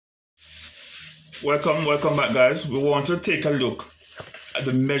Welcome back, guys. We want to take a look at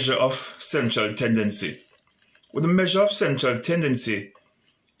the measure of central tendency. With the measure of central tendency,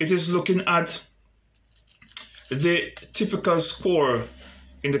 it is looking at the typical score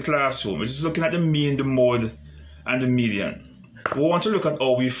in the classroom. It is looking at the mean, the mode, and the median. We want to look at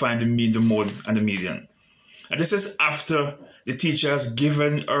how we find the mean, the mode, and the median. And this is after the teacher has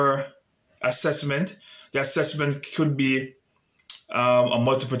given her assessment. The assessment could be a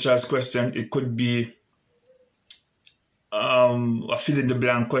multiple choice question. It could be a fill in the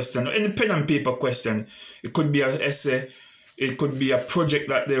blank question, or any pen and paper question. It could be an essay. It could be a project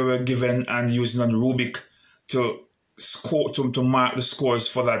that they were given and using on Rubik to score to mark the scores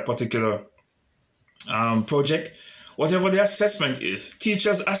for that particular project. Whatever the assessment is,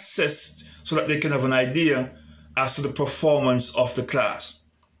 teachers assess so that they can have an idea as to the performance of the class.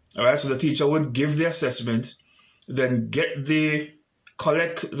 All right, so the teacher would give the assessment, then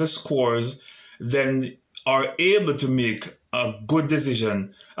collect the scores, then are able to make a good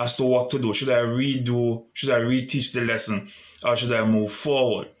decision as to what to do. Should I redo? Should I reteach the lesson? Or should I move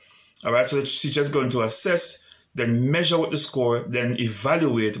forward? All right, so the teacher is going to assess, then measure with the score, then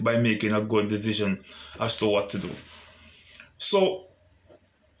evaluate by making a good decision as to what to do. So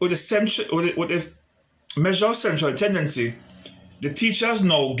with the measure of central tendency, the teacher has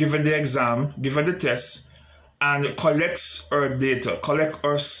now given the exam, given the test, and collects her data, collect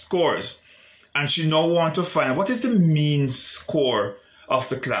her scores. And she now wants to find what is the mean score of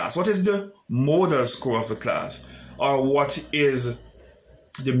the class, what is the modal score of the class, or what is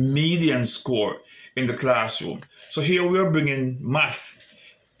the median score in the classroom. So here we are bringing math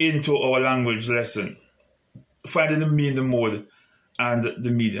into our language lesson, finding the mean, the mode, and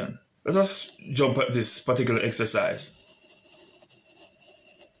the median. Let us jump at this particular exercise.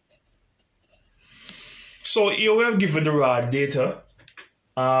 So here we have given the raw data.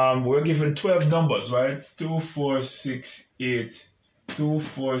 We're given 12 numbers, right? 2, 4, 6, 8, 2,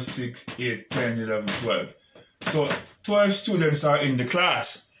 4, 6, 8, 10, 11, 12. So 12 students are in the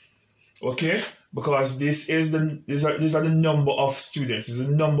class, okay? Because these are the number of students. This is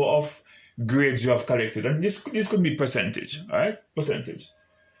the number of grades you have collected. And this could be percentage, all right? Percentage.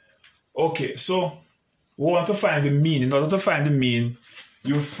 Okay, so we want to find the mean. In order to find the mean,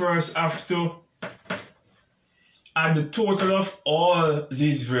 you first have to add the total of all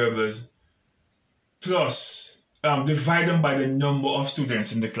these variables plus divide them by the number of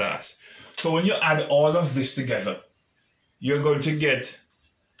students in the class. So when you add all of this together, you're going to get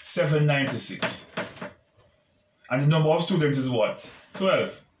 796. And the number of students is what?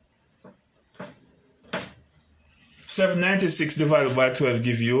 12. 796 divided by 12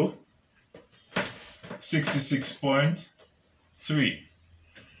 give you 66.3.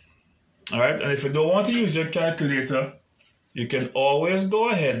 All right, and if you don't want to use your calculator, you can always go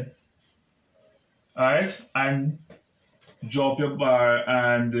ahead, all right, and drop your bar,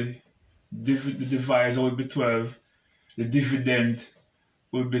 and the divisor will be 12. The dividend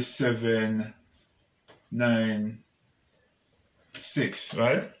will be 796,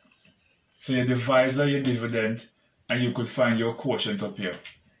 right? So your divisor, your dividend, and you could find your quotient up here.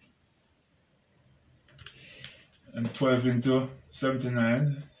 And 12 into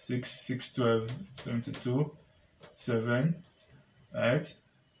 79, 6, 12, 72, 7, right?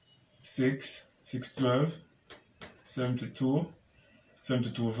 6, 12, 72,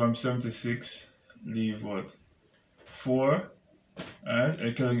 72 from 76, leave what? 4, right?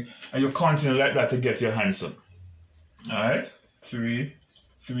 And you continue like that to get your answer. Alright? 3,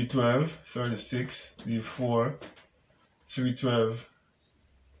 12, 36, leave 4, 12,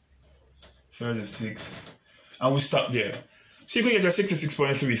 36. And we stop there. So you can get a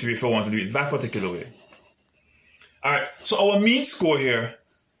 66.33 if you want to do it that particular way. Alright, so our mean score here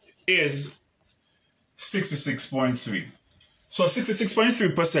is 66.3. So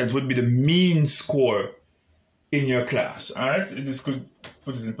 66.3% would be the mean score in your class. Alright, this could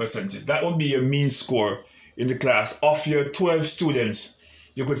put it in percentage. That would be your mean score in the class. Of your 12 students,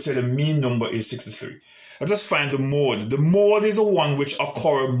 you could say the mean number is 63. Let's just find the mode. The mode is the one which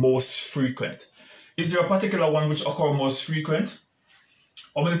occurs most frequent. Is there a particular one which occurs most frequent?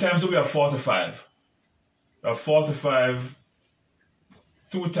 How many times do we have 45? We have 45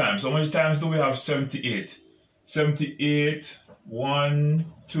 2 times. How many times do we have 78? 78, 1,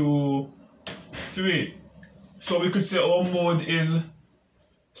 2, 3. So we could say our mode is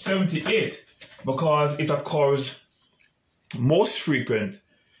 78 because it occurs most frequent.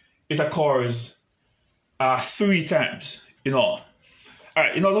 It occurs 3 times in all.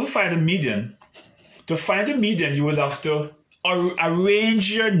 Alright, in order to find the median, you will have to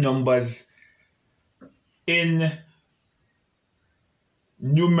arrange your numbers in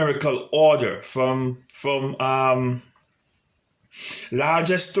numerical order from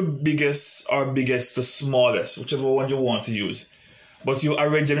largest to biggest or biggest to smallest, whichever one you want to use. But you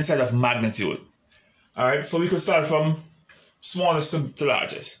arrange them inside of magnitude. Alright, so we could start from smallest to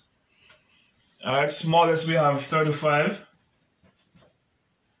largest. Alright, smallest we have 35.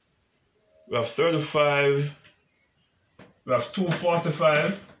 We have 35. We have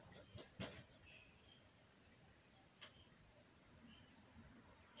 245.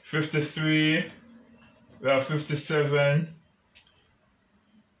 $53. We have 57.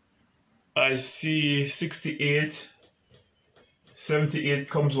 I see 68. 78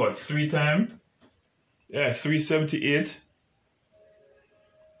 comes what? 3 times? Yeah, 378.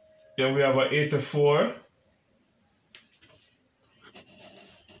 Then we have an 84.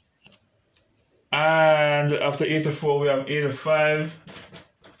 And after 84, we have 85.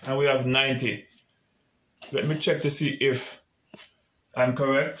 And we have 90. Let me check to see if I'm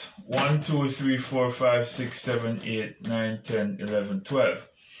correct. 1, 2, 3, 4, 5, 6, 7, 8, 9, 10, 11, 12.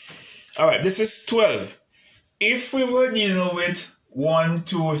 All right, this is 12. If we were dealing with 1,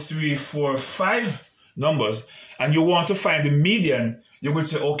 2, 3, 4, 5 numbers, and you want to find the median, you would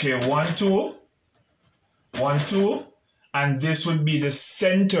say, okay, 1, 2, 1, 2, and this would be the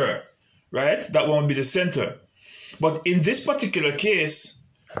center, right? That one would be the center. But in this particular case,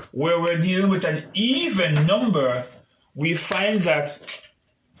 where we're dealing with an even number, we find that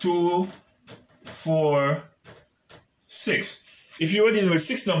 2, 4, 6. If you were dealing with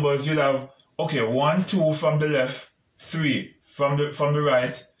 6 numbers, you'd have, okay, 1, 2 from the left, 3 from the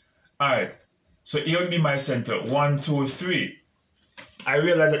right. All right, so here would be my center, 1, 2, 3. I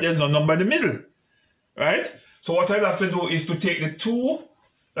realize that there's no number in the middle, right? So what I'd have to do is to take the 2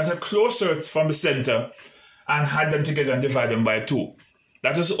 that are closer from the center and add them together and divide them by 2.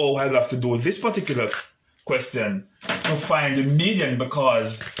 That is all I'd have to do with this particular question to find the median,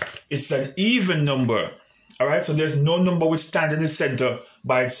 because it's an even number. All right, so there's no number which stands in the center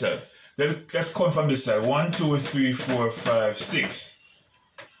by itself. Let's count from this side. 1, 2, 3, 4, 5, 6.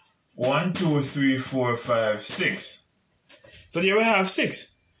 1, 2, 3, 4, 5, 6. So there we have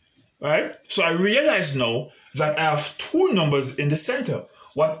 6. Right? So I realize now that I have 2 numbers in the center.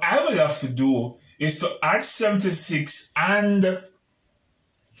 What I will have to do is to add 76 and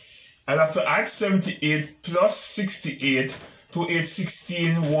I'll have to add 78 plus 68 to 8,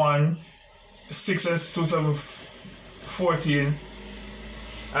 16, 1, 6 and 2, 7, 14.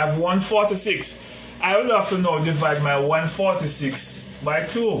 I have 146. I will have to now divide my 146 by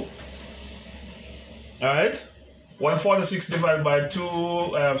 2. Alright? 146 divided by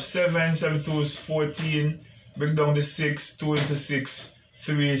 2, I have 7, 7 2s, 14. Break down the 6, 2 into 6,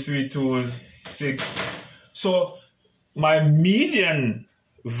 3, 3 2s, 6. So my median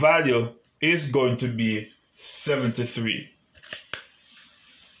value is going to be 73.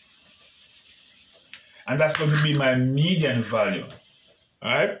 And that's going to be my median value.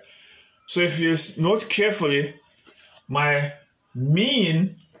 Alright? So if you note carefully, my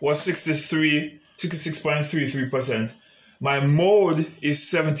mean was 66.33%. My mode is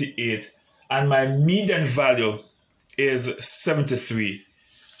 78. And my median value is 73.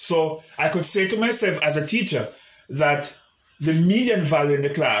 So I could say to myself as a teacher that the median value in the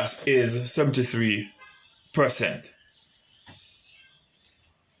class is 73%.